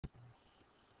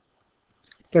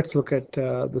Let's look at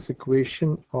this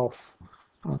equation of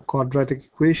quadratic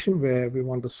equation where we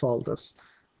want to solve this.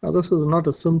 Now this is not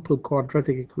a simple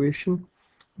quadratic equation.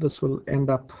 This will end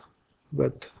up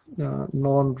with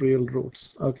non-real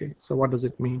roots. Okay, so what does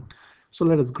it mean? So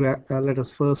let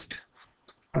us first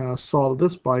solve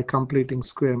this by completing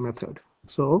square method.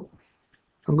 So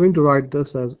I'm going to write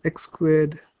this as x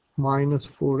squared minus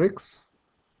 4x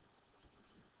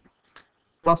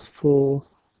plus 4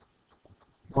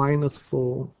 minus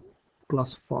 4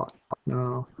 plus 5.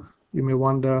 Now you may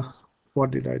wonder,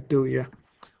 what did I do here?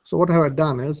 So what have I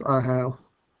done is I have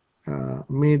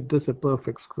made this a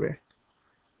perfect square.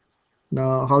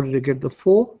 Now how did I get the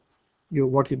 4?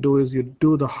 What you do is you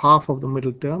do the half of the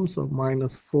middle term, so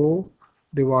minus 4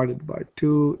 divided by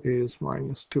 2 is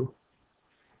minus 2,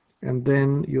 and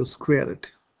then you square it.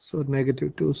 So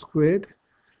negative 2 squared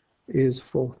is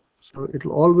 4. So it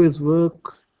will always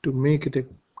work to make it a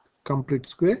complete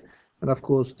square, and of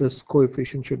course this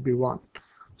coefficient should be 1.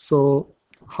 So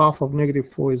half of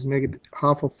negative 4 is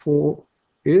half of 4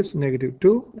 is negative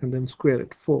 2, and then square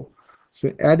it 4.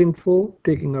 So adding 4,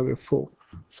 taking away 4.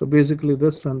 So basically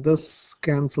this and this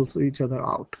cancels each other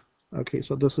out. Okay,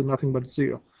 so this is nothing but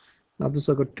 0. Now this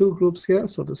has got two groups here,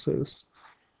 so this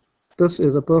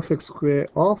is a perfect square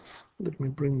of, let me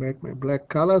bring back my black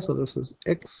color, so this is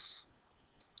x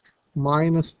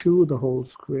minus 2 the whole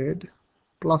squared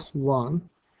plus 1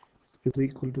 is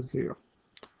equal to 0.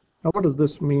 Now what does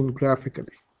this mean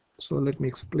graphically? So let me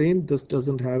explain. This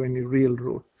doesn't have any real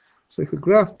root. So if you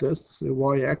graph this is the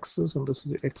y-axis and this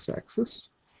is the x-axis,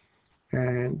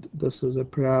 and this is a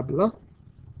parabola,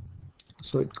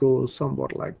 so it goes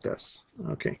somewhat like this.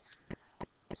 Okay,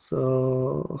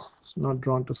 so it's not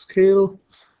drawn to scale.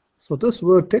 So this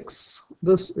vertex,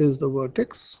 this is the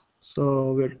vertex,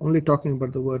 so we're only talking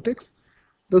about the vertex.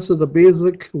 This is the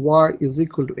basic y is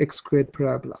equal to x squared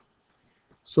parabola.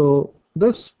 So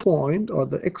this point, or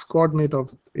the x coordinate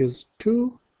of is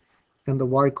 2 and the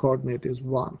y coordinate is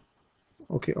 1.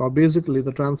 Okay, or basically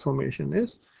the transformation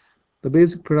is the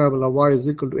basic parabola y is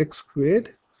equal to x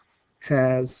squared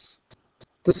has,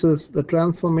 this is the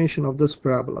transformation of this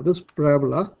parabola. This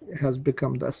parabola has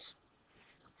become this.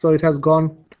 So it has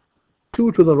gone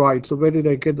 2 to the right. So where did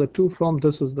I get the 2 from?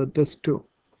 This is this 2.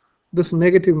 This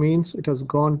negative means it has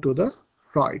gone to the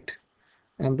right.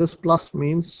 And this plus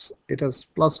means it has,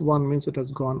 plus 1 means it has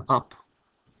gone up.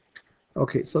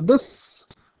 Okay, so this,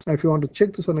 if you want to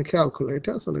check this on a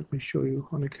calculator, so let me show you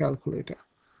on a calculator.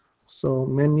 So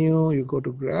menu, you go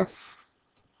to graph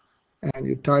and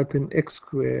you type in x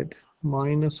squared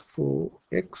minus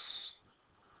 4x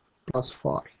plus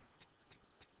 5.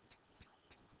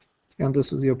 And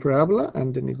this is your parabola,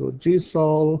 and then you go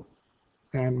GSOL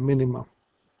and minimum.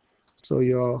 So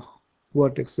your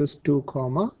vertex is 2,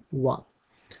 1.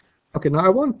 Okay, now I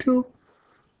want to,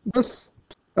 this,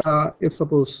 if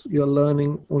suppose you're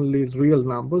learning only real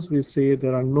numbers, we say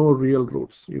there are no real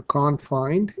roots. You can't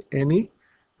find any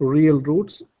real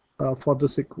roots for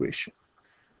this equation.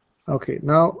 Okay,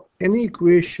 now any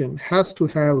equation has to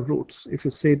have roots. If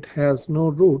you say it has no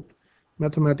root,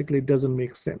 mathematically it doesn't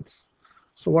make sense.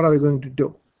 So what are we going to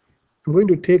do? I'm going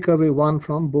to take away 1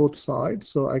 from both sides.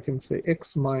 So I can say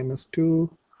x minus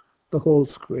 2 the whole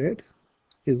squared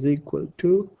is equal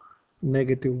to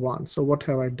negative 1. So what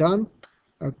have I done?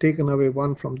 I've taken away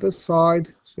 1 from this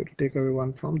side, so to take away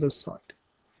 1 from this side.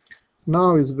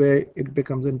 Now is where it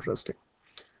becomes interesting.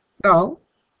 Now,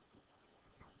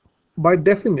 by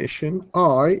definition,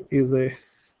 I is a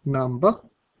number.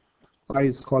 I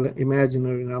is called an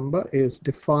imaginary number, is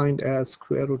defined as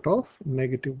square root of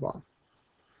negative 1.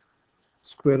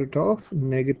 Square root of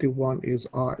negative 1 is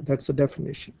I. That's the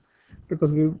definition.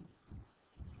 Because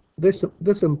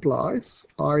this implies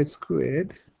I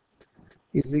squared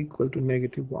is equal to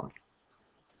negative 1.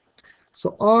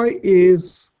 So I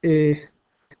is a,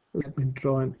 let me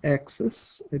draw an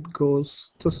axis. It goes,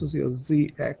 this is your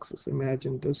z-axis.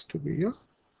 Imagine this to be your,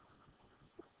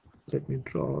 let me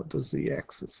draw the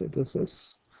z-axis. So this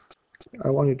is, I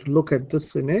want you to look at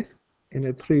this in a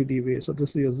 3D way. So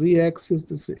this is your z-axis,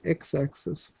 this is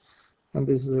x-axis, and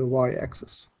this is a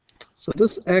y-axis. So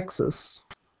this axis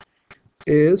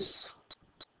is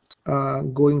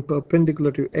going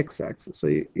perpendicular to x-axis. So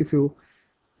if you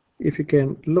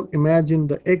can look, imagine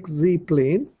the xz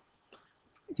plane,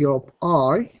 your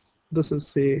I, this is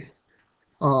say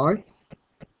I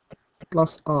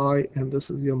plus I, and this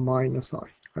is your minus I.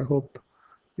 I hope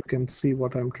you can see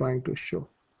what I'm trying to show.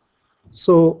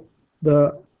 So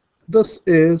this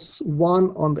is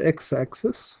 1 on the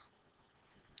x-axis.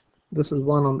 This is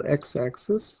 1 on the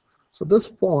x-axis. So this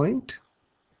point,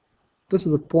 this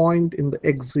is a point in the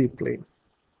xz plane.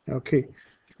 Okay,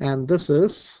 and this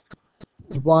is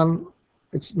one.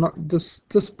 It's not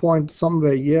this point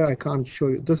somewhere here. I can't show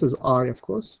you. This is I, of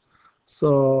course.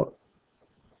 So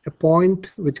a point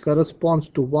which corresponds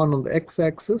to 1 on the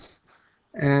x-axis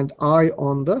and I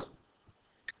on the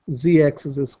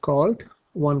z-axis is called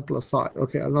 1 plus I.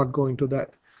 Okay, I'll not go into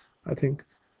that, I think.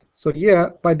 So yeah,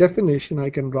 by definition, I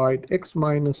can write x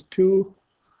minus 2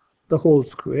 the whole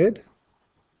squared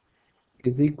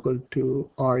is equal to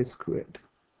I squared.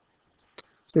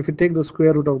 So if you take the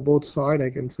square root of both sides, I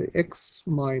can say x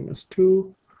minus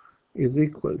 2 is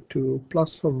equal to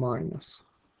plus or minus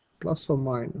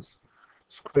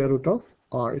square root of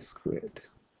I squared.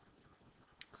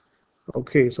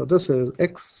 Okay, so this is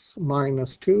x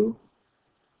minus 2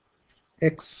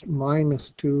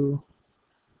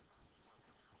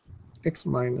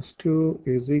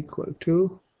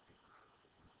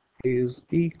 is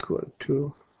equal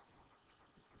to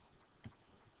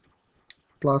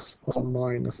plus or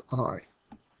minus I,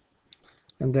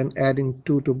 and then adding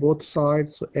 2 to both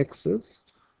sides, so x is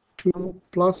 2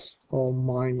 plus or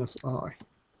minus I,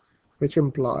 which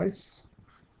implies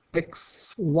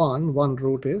x1, one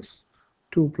root is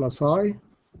 2 plus I,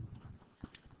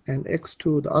 and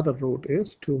x2, the other root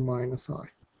is 2 minus I.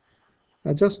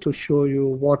 Now just to show you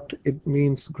what it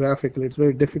means graphically, it's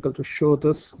very difficult to show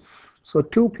this. So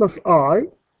 2 plus I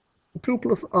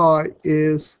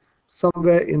is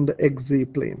somewhere in the xz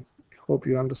plane. Hope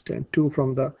you understand. 2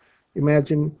 from the,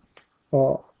 imagine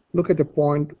or look at a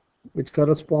point which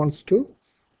corresponds to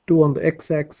 2 on the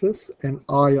x-axis and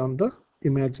I on the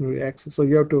imaginary axis. So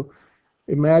you have to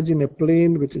imagine a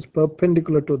plane which is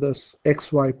perpendicular to this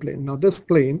xy plane. Now this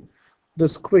plane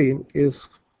is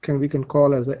we can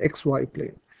call as a xy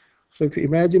plane. So if you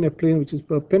imagine a plane which is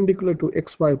perpendicular to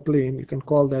xy plane, you can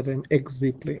call that an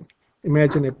xz plane.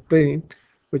 Imagine a plane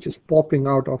which is popping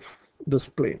out of this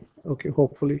plane. Okay,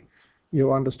 hopefully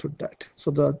you understood that.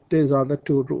 So these are the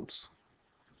two roots.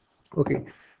 Okay,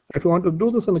 if you want to do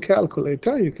this on a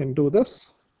calculator, you can do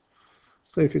this.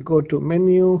 So if you go to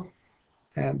menu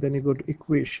and then you go to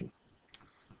equation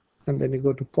and then you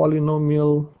go to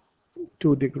polynomial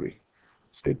 2 degree.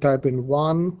 So you type in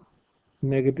 1,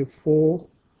 -4,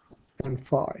 and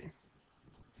 5,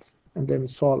 and then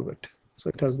solve it. So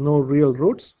it has no real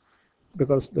roots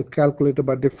because the calculator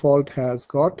by default has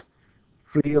got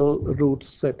real root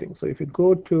setting. So if you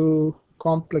go to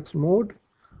complex mode,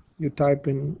 you type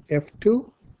in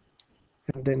F2,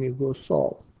 and then you go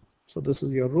solve. So this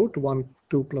is your root, 1,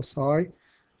 2 plus I,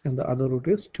 and the other root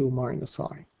is 2 minus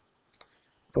I.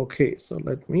 Okay, so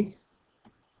let me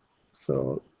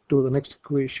do the next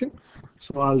equation.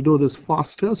 So I'll do this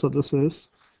faster. So this is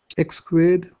x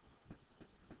squared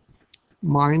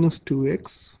minus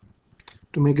 2x.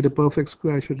 To make it a perfect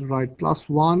square, I should write plus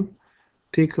 1,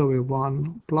 take away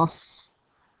 1, plus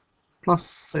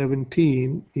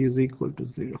 17 is equal to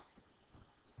 0.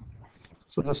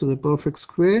 So this is a perfect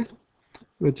square,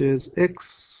 which is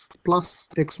x plus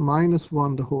x minus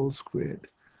 1 the whole squared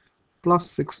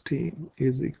plus 16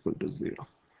 is equal to 0.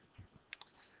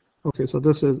 Okay, so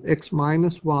this is x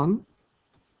minus 1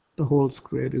 the whole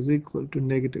squared is equal to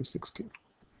 -16.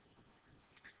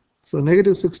 So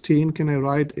 -16 can I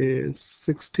write is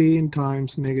 16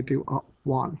 times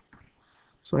 -1.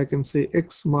 So I can say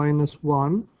x minus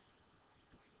 1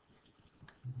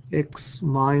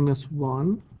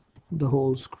 the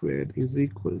whole squared is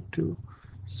equal to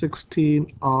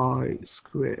 16I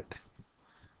squared.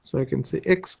 So I can say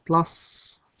x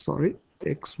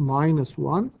minus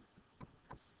 1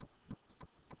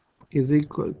 is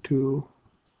equal to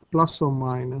plus or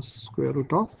minus square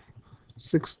root of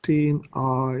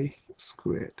 16I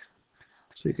squared.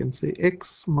 So you can say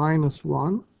x minus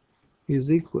 1 is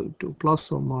equal to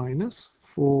plus or minus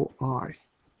 4I.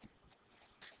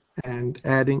 And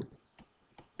adding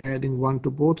 1 to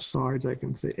both sides, I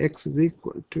can say x is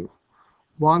equal to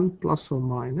 1 plus or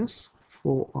minus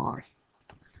 4I.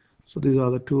 So these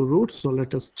are the two roots. So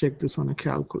let us check this on a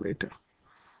calculator.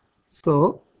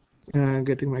 So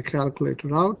getting my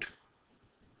calculator out.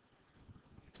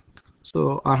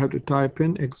 So I have to type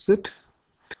in exit.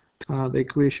 The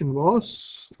equation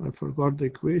was, I forgot the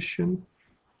equation,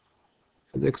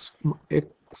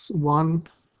 x1,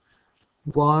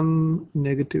 1,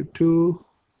 -2,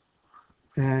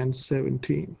 and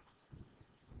 17.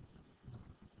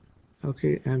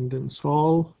 Okay, and then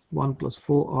solve 1 plus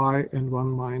 4I and 1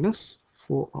 minus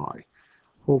 4I.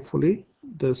 Hopefully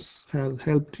this has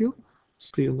helped you.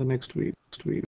 See you in the next video.